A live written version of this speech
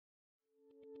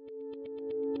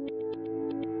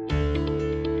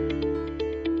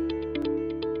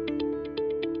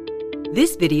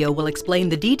This video will explain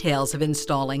the details of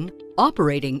installing,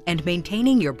 operating, and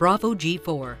maintaining your Bravo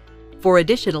G4. For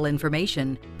additional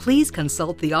information, please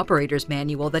consult the operator's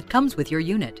manual that comes with your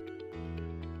unit.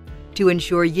 To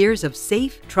ensure years of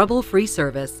safe, trouble-free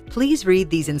service, please read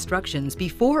these instructions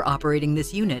before operating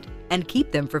this unit and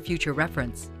keep them for future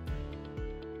reference.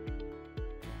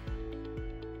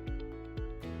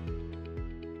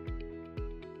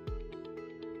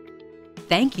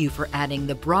 Thank you for adding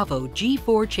the Bravo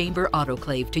G4 chamber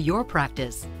autoclave to your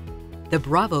practice. The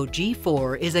Bravo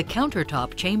G4 is a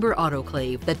countertop chamber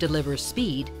autoclave that delivers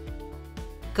speed,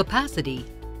 capacity,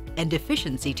 and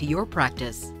efficiency to your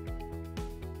practice.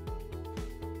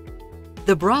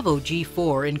 The Bravo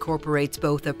G4 incorporates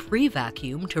both a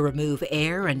pre-vacuum to remove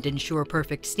air and ensure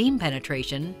perfect steam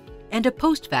penetration, and a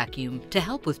post-vacuum to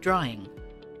help with drying.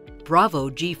 Bravo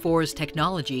G4's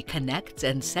technology connects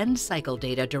and sends cycle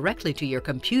data directly to your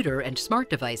computer and smart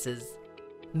devices.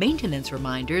 Maintenance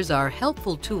reminders are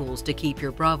helpful tools to keep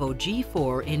your Bravo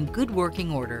G4 in good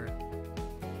working order.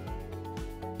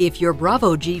 If your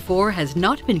Bravo G4 has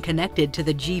not been connected to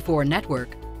the G4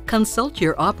 network, consult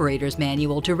your operator's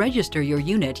manual to register your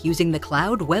unit using the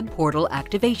Cloud Web Portal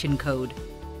activation code.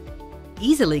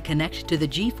 Easily connect to the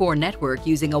G4 network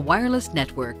using a wireless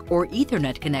network or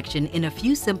Ethernet connection in a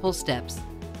few simple steps.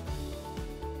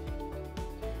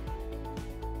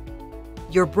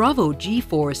 Your Bravo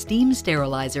G4 steam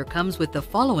sterilizer comes with the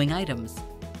following items: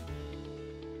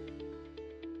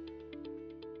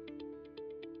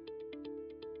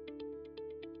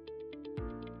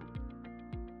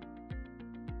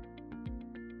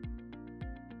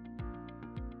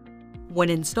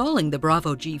 When installing the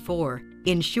Bravo G4,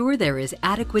 ensure there is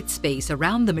adequate space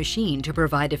around the machine to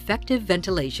provide effective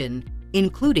ventilation,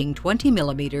 including 20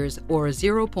 mm or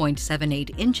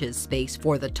 0.78 inches space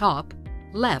for the top,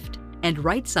 left, and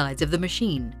right sides of the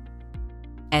machine,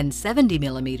 and 70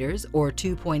 mm or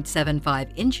 2.75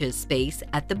 inches space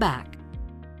at the back.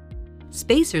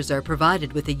 Spacers are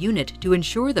provided with the unit to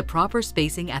ensure the proper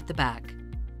spacing at the back.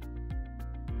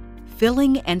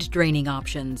 Filling and draining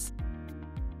options.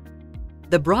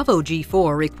 The Bravo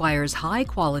G4 requires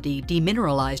high-quality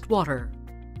demineralized water.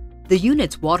 The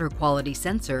unit's water quality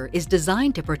sensor is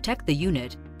designed to protect the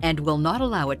unit and will not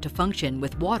allow it to function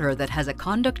with water that has a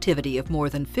conductivity of more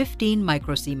than 15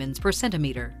 microsiemens per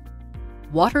centimeter.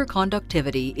 Water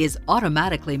conductivity is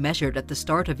automatically measured at the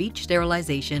start of each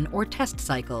sterilization or test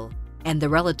cycle, and the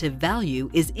relative value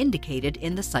is indicated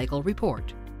in the cycle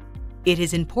report. It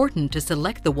is important to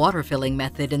select the water filling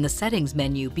method in the settings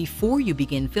menu before you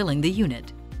begin filling the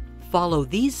unit. Follow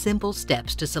these simple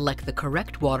steps to select the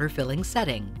correct water filling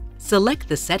setting. Select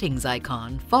the settings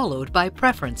icon followed by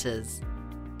preferences.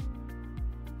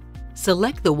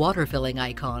 Select the water filling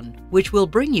icon, which will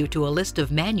bring you to a list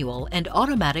of manual and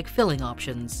automatic filling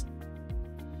options.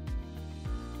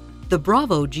 The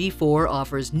Bravo G4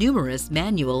 offers numerous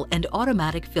manual and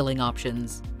automatic filling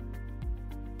options.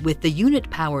 With the unit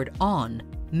powered on,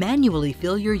 manually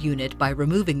fill your unit by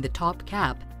removing the top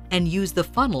cap and use the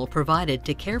funnel provided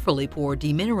to carefully pour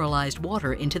demineralized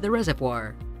water into the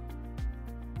reservoir.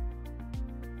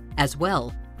 As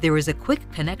well, there is a quick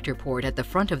connector port at the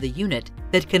front of the unit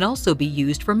that can also be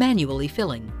used for manually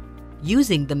filling.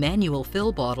 Using the manual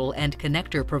fill bottle and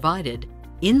connector provided,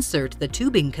 insert the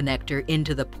tubing connector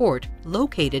into the port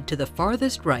located to the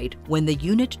farthest right when the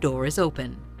unit door is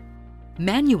open.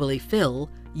 Manually fill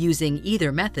using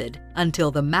either method until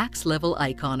the max level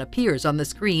icon appears on the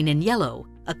screen in yellow,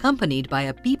 accompanied by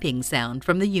a beeping sound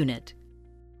from the unit.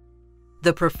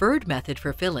 The preferred method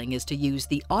for filling is to use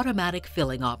the automatic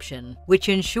filling option, which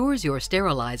ensures your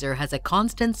sterilizer has a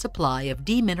constant supply of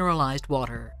demineralized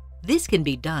water. This can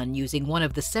be done using one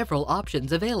of the several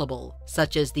options available,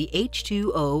 such as the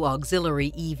H2O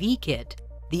Auxiliary EV Kit,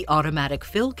 the Automatic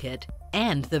Fill Kit,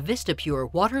 and the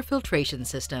VistaPure Water Filtration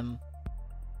System.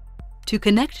 To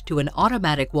connect to an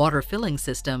automatic water filling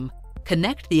system,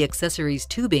 connect the accessories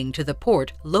tubing to the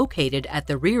port located at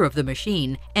the rear of the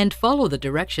machine and follow the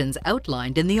directions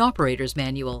outlined in the operator's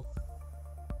manual.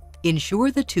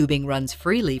 Ensure the tubing runs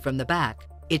freely from the back.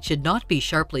 It should not be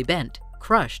sharply bent,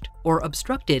 crushed, or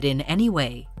obstructed in any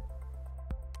way.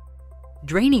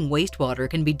 Draining wastewater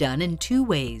can be done in two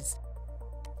ways.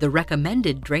 The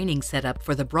recommended draining setup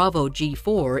for the Bravo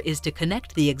G4 is to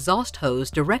connect the exhaust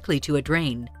hose directly to a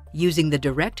drain, using the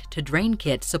direct-to-drain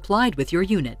kit supplied with your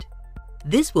unit.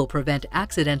 This will prevent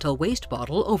accidental waste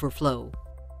bottle overflow.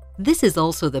 This is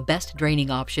also the best draining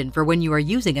option for when you are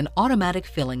using an automatic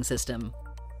filling system.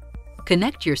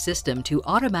 Connect your system to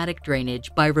automatic drainage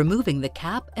by removing the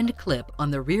cap and clip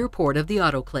on the rear port of the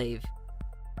autoclave.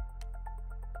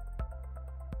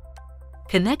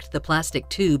 Connect the plastic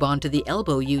tube onto the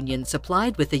elbow union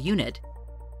supplied with the unit,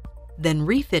 then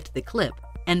refit the clip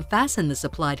and fasten the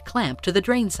supplied clamp to the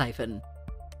drain siphon.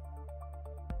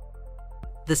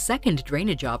 The second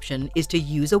drainage option is to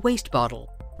use a waste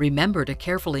bottle. Remember to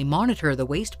carefully monitor the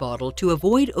waste bottle to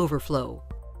avoid overflow.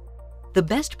 The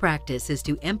best practice is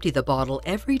to empty the bottle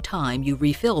every time you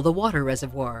refill the water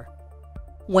reservoir.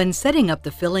 When setting up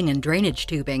the filling and drainage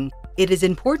tubing, it is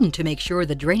important to make sure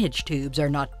the drainage tubes are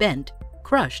not bent,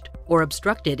 crushed, or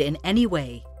obstructed in any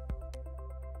way.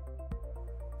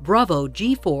 Bravo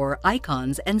G4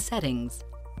 icons and settings.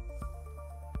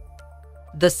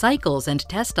 The cycles and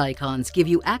test icons give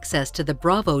you access to the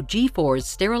Bravo G4's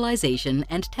sterilization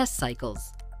and test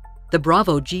cycles. The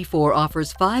Bravo G4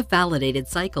 offers 5 validated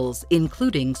cycles,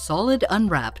 including solid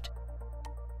unwrapped,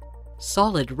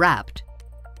 solid wrapped,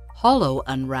 hollow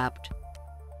unwrapped,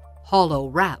 hollow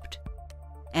wrapped,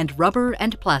 and rubber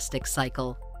and plastic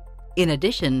cycle. In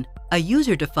addition, a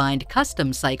user-defined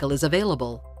custom cycle is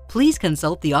available. Please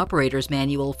consult the operator's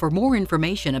manual for more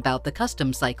information about the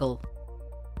custom cycle.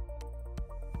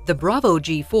 The Bravo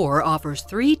G4 offers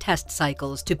 3 test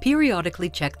cycles to periodically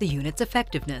check the unit's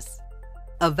effectiveness: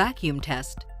 a vacuum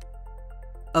test,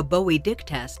 a Bowie-Dick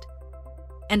test,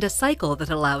 and a cycle that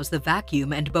allows the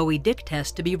vacuum and Bowie-Dick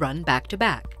test to be run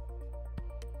back-to-back.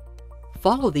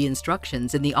 Follow the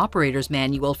instructions in the operator's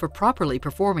manual for properly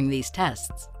performing these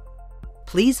tests.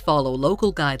 Please follow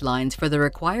local guidelines for the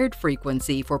required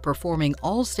frequency for performing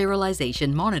all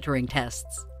sterilization monitoring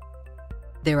tests.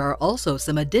 There are also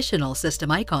some additional system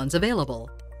icons available.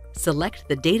 Select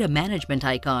the Data Management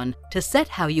icon to set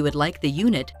how you would like the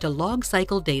unit to log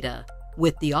cycle data,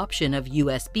 with the option of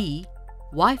USB,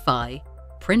 Wi-Fi,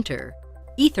 printer,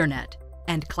 Ethernet,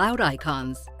 and cloud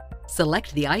icons.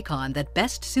 Select the icon that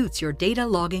best suits your data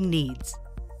logging needs.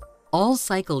 All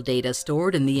cycle data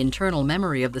stored in the internal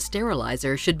memory of the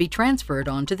sterilizer should be transferred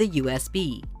onto the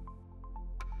USB.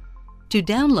 To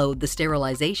download the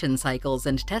sterilization cycles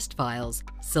and test files,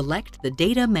 select the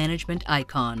Data Management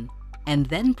icon, and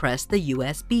then press the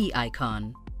USB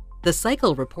icon. The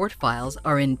cycle report files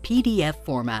are in PDF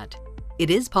format. It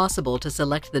is possible to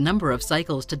select the number of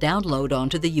cycles to download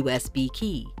onto the USB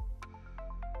key.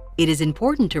 It is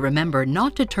important to remember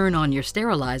not to turn on your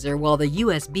sterilizer while the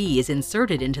USB is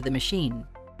inserted into the machine.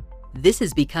 This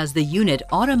is because the unit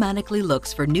automatically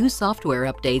looks for new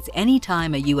software updates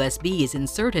anytime a USB is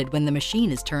inserted when the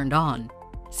machine is turned on.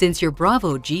 Since your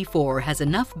Bravo G4 has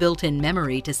enough built-in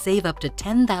memory to save up to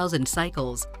 10,000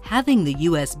 cycles, having the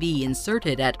USB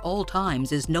inserted at all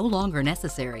times is no longer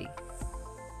necessary.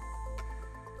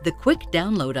 The quick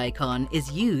download icon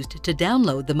is used to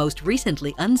download the most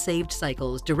recently unsaved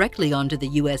cycles directly onto the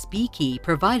USB key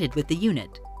provided with the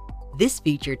unit. This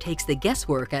feature takes the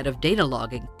guesswork out of data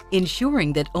logging,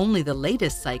 ensuring that only the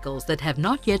latest cycles that have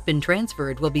not yet been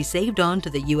transferred will be saved onto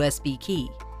the USB key.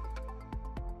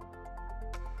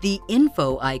 The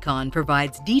Info icon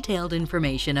provides detailed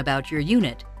information about your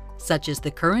unit, such as the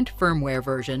current firmware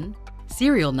version,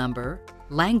 serial number,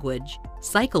 language,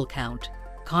 cycle count,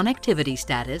 connectivity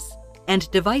status, and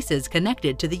devices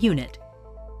connected to the unit.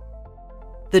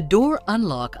 The Door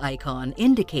Unlock icon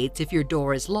indicates if your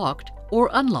door is locked or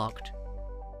unlocked.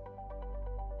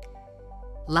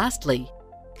 Lastly,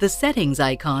 the Settings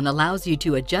icon allows you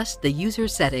to adjust the user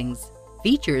settings,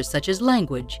 features such as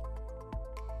language,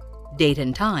 date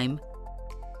and time,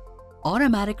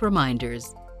 automatic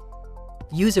reminders,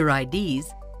 user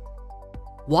IDs,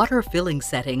 water filling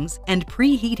settings, and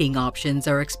preheating options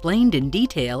are explained in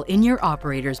detail in your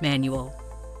operator's manual.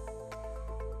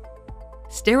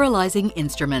 Sterilizing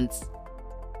instruments.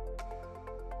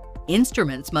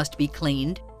 Instruments must be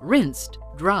cleaned, rinsed,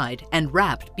 dried, and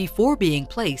wrapped before being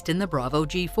placed in the Bravo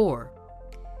G4.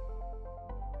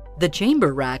 The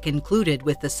chamber rack included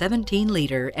with the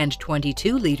 17-liter and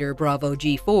 22-liter Bravo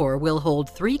G4 will hold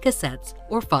 3 cassettes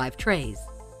or 5 trays.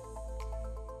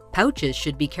 Pouches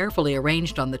should be carefully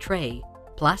arranged on the tray,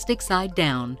 plastic side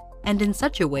down, and in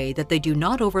such a way that they do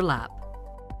not overlap.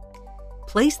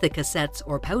 Place the cassettes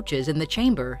or pouches in the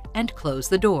chamber and close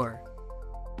the door.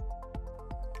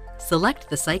 Select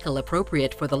the cycle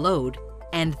appropriate for the load,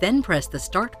 and then press the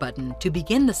Start button to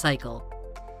begin the cycle.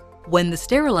 When the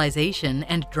sterilization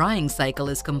and drying cycle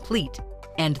is complete,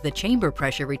 and the chamber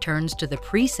pressure returns to the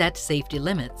preset safety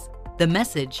limits, the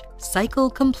message, "Cycle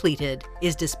completed,"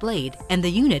 is displayed and the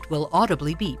unit will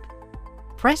audibly beep.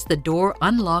 Press the Door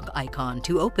Unlock icon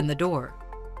to open the door.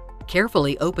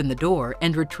 Carefully open the door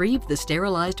and retrieve the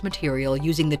sterilized material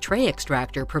using the tray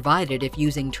extractor provided if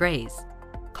using trays.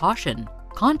 Caution: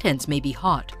 contents may be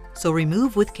hot, so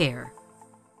remove with care.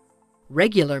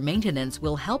 Regular maintenance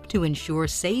will help to ensure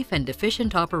safe and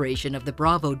efficient operation of the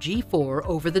Bravo G4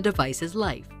 over the device's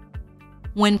life.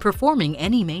 When performing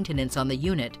any maintenance on the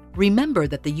unit, remember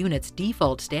that the unit's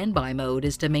default standby mode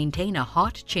is to maintain a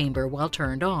hot chamber while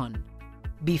turned on.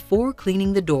 Before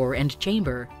cleaning the door and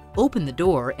chamber, open the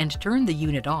door and turn the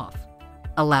unit off.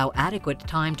 Allow adequate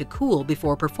time to cool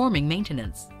before performing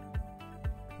maintenance.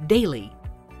 Daily.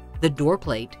 The door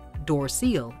plate, door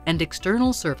seal, and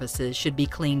external surfaces should be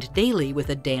cleaned daily with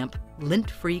a damp,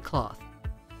 lint-free cloth.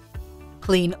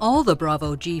 Clean all the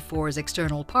Bravo G4's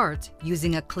external parts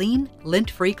using a clean,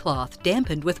 lint-free cloth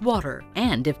dampened with water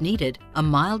and, if needed, a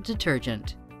mild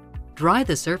detergent. Dry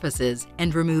the surfaces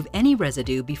and remove any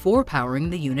residue before powering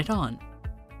the unit on.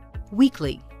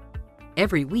 Weekly.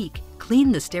 Every week,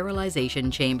 clean the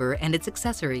sterilization chamber and its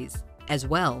accessories. As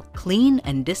well, clean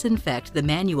and disinfect the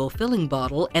manual filling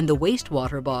bottle and the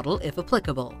wastewater bottle if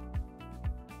applicable.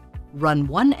 Run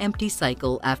 1 empty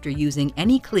cycle after using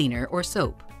any cleaner or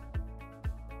soap.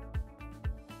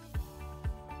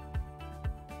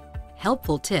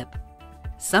 Helpful tip: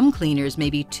 some cleaners may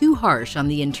be too harsh on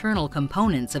the internal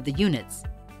components of the units.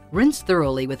 Rinse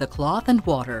thoroughly with a cloth and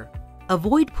water.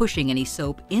 Avoid pushing any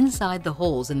soap inside the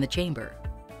holes in the chamber.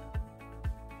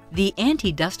 The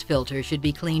anti-dust filter should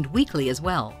be cleaned weekly as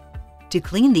well. To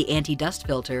clean the anti-dust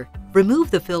filter,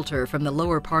 remove the filter from the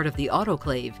lower part of the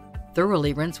autoclave,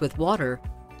 thoroughly rinse with water,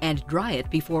 and dry it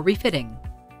before refitting.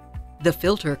 The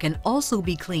filter can also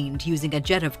be cleaned using a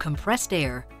jet of compressed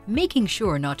air, making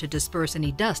sure not to disperse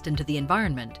any dust into the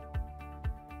environment.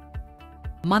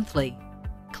 Monthly.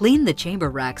 Clean the chamber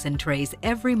racks and trays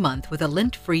every month with a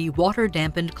lint-free,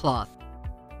 water-dampened cloth.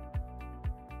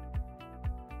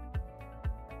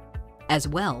 As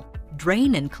well,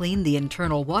 drain and clean the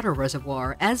internal water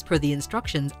reservoir as per the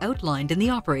instructions outlined in the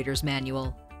operator's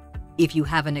manual. If you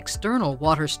have an external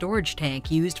water storage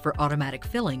tank used for automatic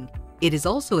filling, it is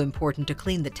also important to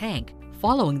clean the tank,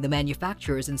 following the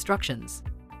manufacturer's instructions.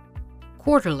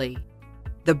 Quarterly.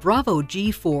 The Bravo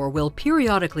G4 will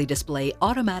periodically display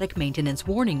automatic maintenance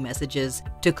warning messages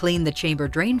to clean the chamber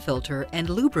drain filter and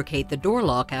lubricate the door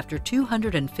lock after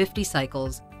 250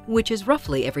 cycles, which is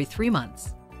roughly every 3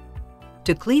 months.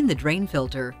 To clean the drain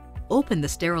filter, open the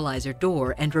sterilizer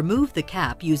door and remove the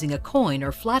cap using a coin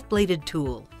or flat-bladed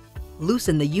tool.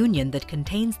 Loosen the union that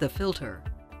contains the filter.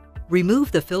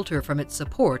 Remove the filter from its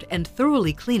support and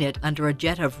thoroughly clean it under a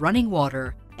jet of running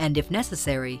water, and if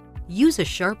necessary, use a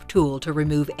sharp tool to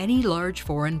remove any large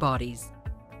foreign bodies.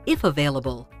 If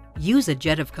available, use a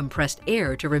jet of compressed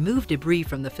air to remove debris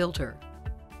from the filter.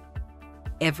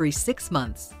 Every 6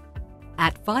 months.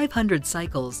 At 500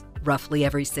 cycles, roughly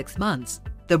every 6 months,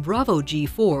 the Bravo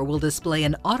G4 will display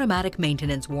an automatic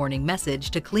maintenance warning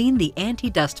message to clean the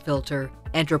anti-dust filter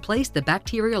and replace the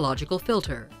bacteriological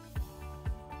filter.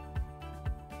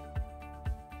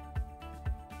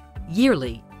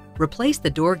 Yearly. Replace the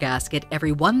door gasket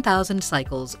every 1,000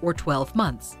 cycles or 12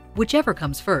 months, whichever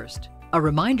comes first. A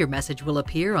reminder message will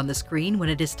appear on the screen when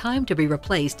it is time to be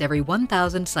replaced every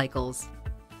 1,000 cycles.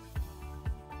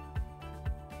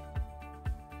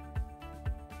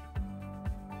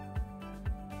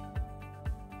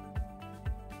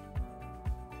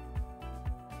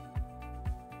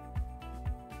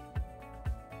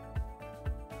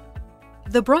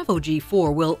 The Bravo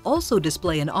G4 will also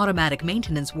display an automatic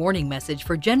maintenance warning message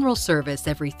for general service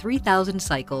every 3,000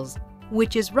 cycles,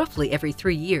 which is roughly every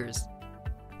 3 years.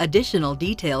 Additional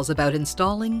details about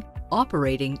installing,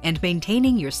 operating, and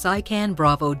maintaining your SciCan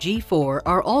Bravo G4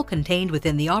 are all contained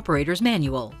within the operator's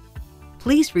manual.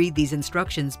 Please read these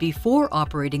instructions before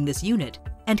operating this unit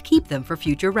and keep them for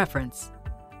future reference.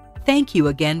 Thank you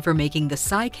again for making the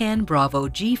SciCan Bravo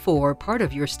G4 part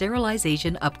of your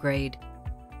sterilization upgrade.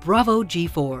 Bravo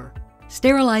G4.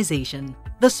 Sterilization,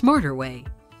 the smarter way.